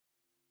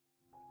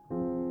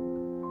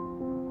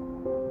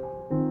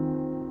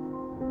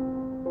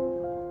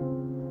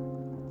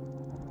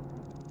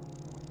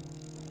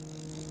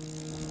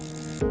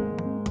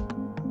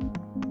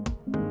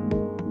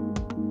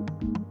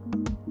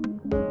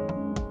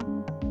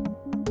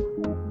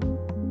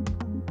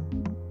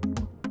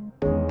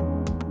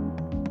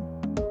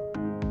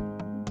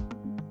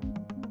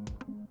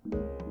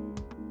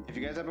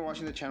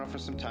watching the channel for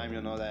some time,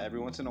 you'll know that every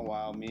once in a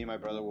while, me and my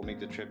brother will make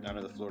the trip down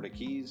to the Florida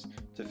Keys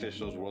to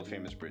fish those world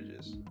famous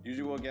bridges.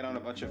 Usually we'll get on a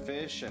bunch of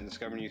fish and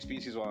discover new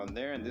species while I'm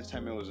there, and this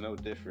time it was no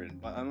different.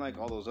 But unlike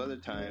all those other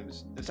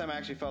times, this time I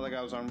actually felt like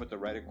I was armed with the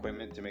right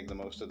equipment to make the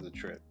most of the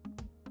trip.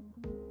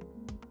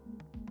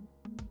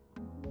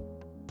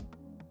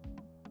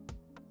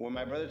 When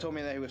my brother told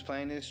me that he was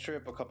planning this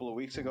trip a couple of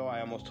weeks ago,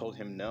 I almost told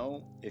him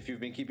no. If you've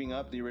been keeping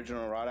up, the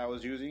original rod I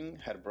was using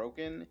had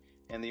broken,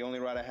 and the only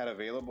rod I had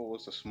available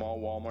was the small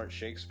Walmart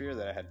Shakespeare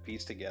that I had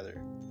pieced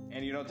together.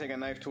 And you don't take a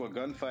knife to a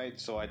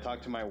gunfight, so I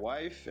talked to my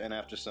wife, and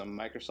after some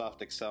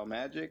Microsoft Excel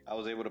magic, I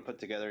was able to put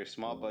together a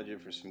small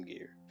budget for some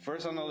gear.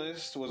 First on the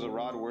list was a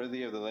rod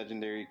worthy of the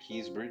legendary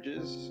Keys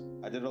bridges.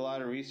 I did a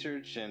lot of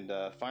research, and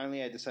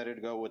finally I decided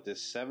to go with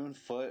this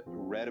 7-foot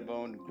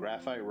Redbone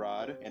graphite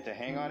rod, and to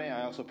hang on it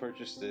I also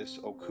purchased this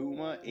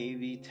Okuma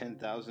AV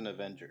 10,000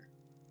 Avenger.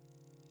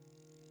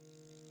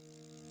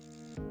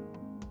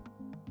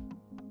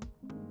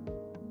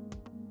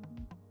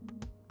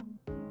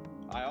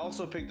 I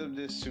also picked up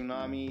this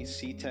Tsunami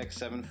C-Tech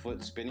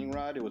 7-foot spinning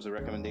rod. It was a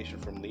recommendation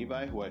from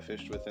Levi, who I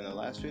fished with in the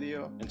last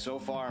video, and so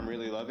far I'm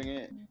really loving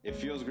it. It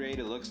feels great,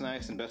 it looks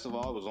nice, and best of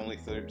all, it was only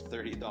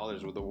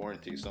 $30 with a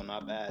warranty, so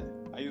not bad.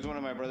 I used one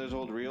of my brother's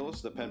old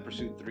reels, the Pen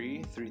Pursuit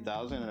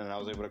 3000, and I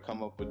was able to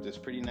come up with this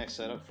pretty nice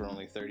setup for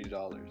only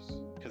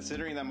 $30.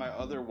 Considering that my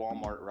other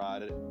Walmart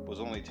rod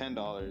was only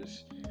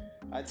 $10,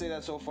 I'd say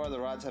that so far the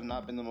rods have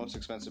not been the most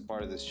expensive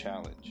part of this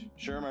challenge.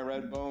 Sure, my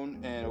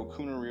Redbone and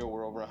Okuma reel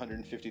were over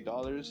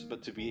 $150,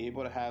 but to be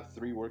able to have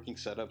 3 working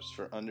setups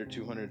for under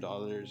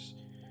 $200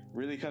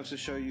 really comes to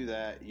show you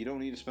that you don't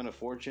need to spend a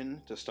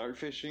fortune to start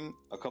fishing.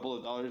 A couple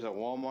of dollars at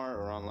Walmart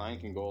or online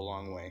can go a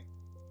long way.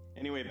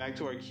 Anyway, back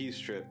to our Keys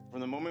trip. From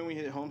the moment we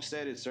hit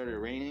Homestead, it started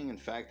raining. In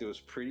fact, it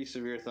was pretty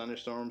severe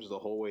thunderstorms the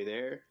whole way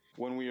there.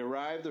 When we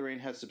arrived, the rain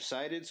had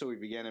subsided, so we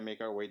began to make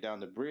our way down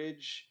the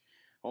bridge,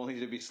 only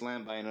to be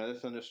slammed by another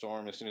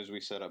thunderstorm as soon as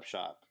we set up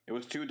shop. It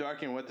was too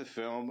dark and wet to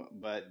film,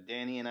 but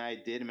Danny and I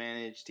did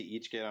manage to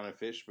each get on a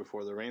fish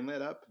before the rain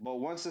let up. But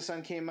once the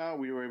sun came out,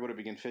 we were able to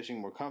begin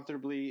fishing more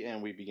comfortably,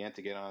 and we began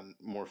to get on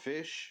more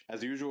fish.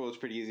 As usual, it was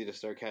pretty easy to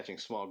start catching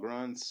small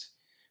grunts,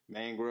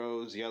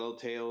 mangroves,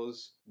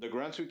 yellowtails. The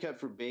grunts we kept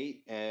for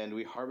bait, and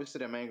we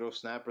harvested a mangrove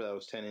snapper that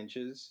was 10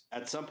 inches.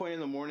 At some point in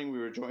the morning, we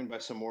were joined by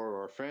some more of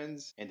our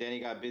friends, and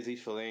Danny got busy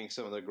filleting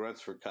some of the grunts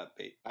for cut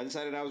bait. I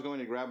decided I was going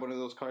to grab one of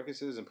those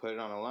carcasses and put it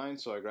on a line,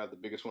 so I grabbed the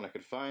biggest one I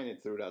could find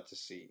and threw it out to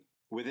sea.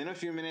 Within a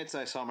few minutes,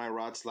 I saw my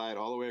rod slide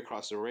all the way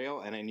across the rail,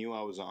 and I knew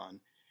I was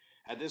on.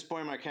 At this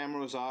point, my camera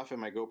was off and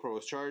my GoPro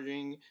was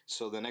charging,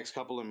 so the next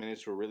couple of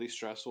minutes were really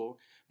stressful,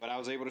 but I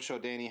was able to show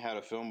Danny how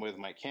to film with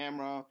my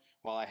camera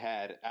while I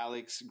had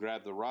Alex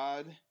grab the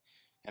rod,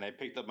 and I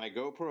picked up my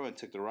GoPro and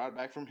took the rod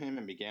back from him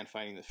and began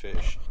finding the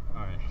fish.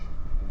 Alright,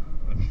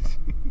 let me see.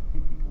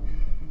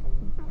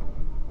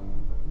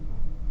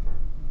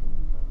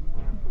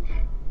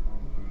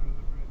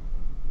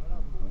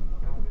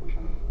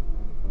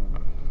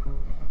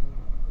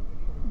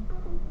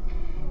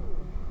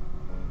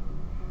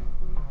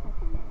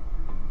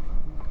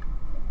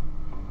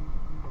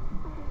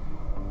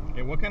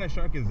 What kind of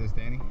shark is this,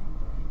 Danny?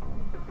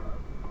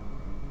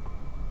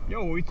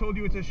 Yo, we told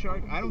you it's a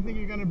shark. I don't think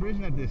you're gonna bridge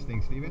net this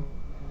thing, Steven.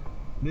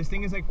 This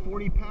thing is like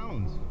 40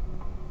 pounds.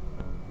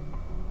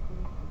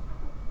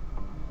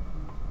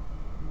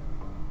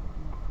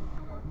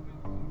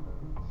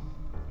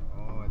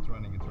 Oh, it's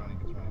running, it's running,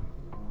 it's running.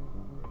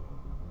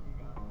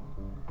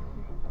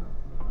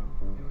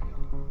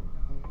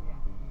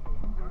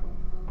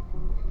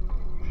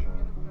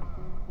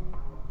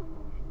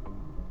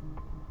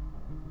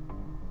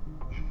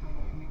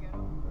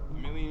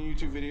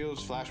 YouTube videos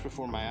flashed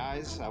before my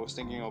eyes. I was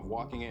thinking of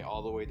walking it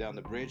all the way down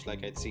the bridge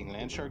like I'd seen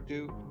Land Shark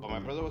do, but my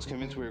brother was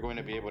convinced we were going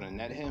to be able to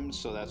net him,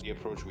 so that's the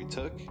approach we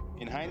took.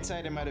 In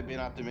hindsight, it might have been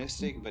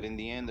optimistic, but in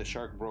the end, the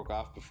shark broke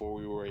off before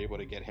we were able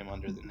to get him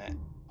under the net.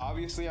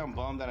 Obviously, I'm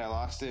bummed that I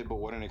lost it, but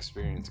what an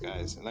experience,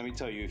 guys. And let me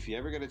tell you, if you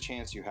ever get a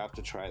chance, you have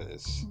to try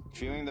this.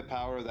 Feeling the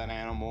power of that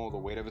animal, the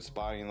weight of its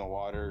body in the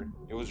water,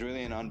 it was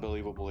really an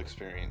unbelievable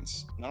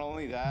experience. Not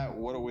only that,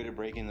 what a way to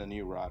break in the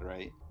new rod,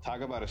 right? Talk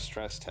about a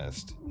stress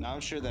test. Now I'm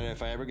sure that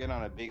if I ever get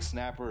on a big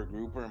snapper or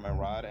grouper, my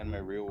rod and my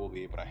reel will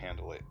be able to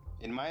handle it.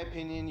 In my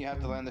opinion, you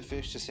have to land the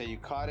fish to say you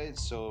caught it,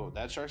 so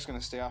that shark's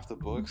gonna stay off the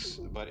books,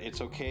 but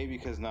it's okay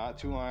because not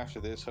too long after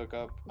this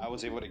hookup, I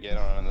was able to get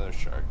on another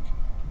shark.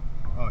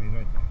 Oh, he's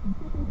right there.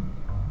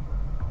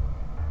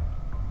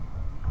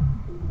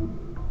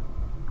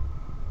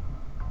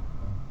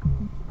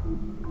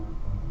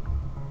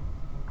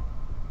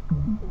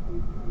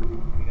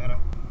 We got him.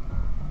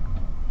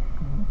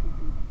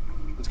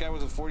 This guy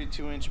was a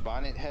 42-inch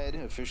bonnet-head,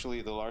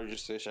 officially the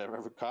largest fish I've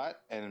ever caught,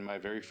 and my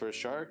very first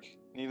shark.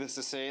 Needless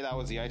to say, that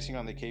was the icing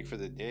on the cake for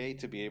the day.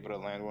 To be able to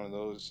land one of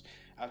those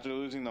after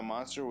losing the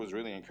monster was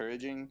really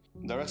encouraging.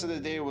 The rest of the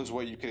day was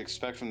what you could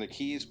expect from the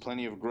Keys,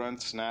 plenty of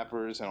grunts,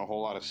 snappers, and a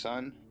whole lot of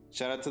sun.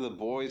 Shout out to the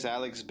boys,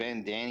 Alex,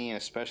 Ben, Danny, and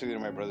especially to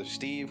my brother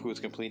Steve, who is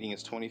completing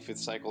his 25th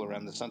cycle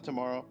around the sun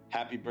tomorrow.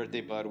 Happy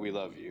birthday, bud. We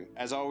love you.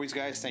 As always,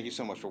 guys, thank you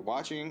so much for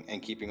watching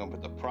and keeping up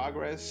with the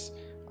progress.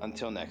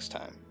 Until next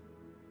time.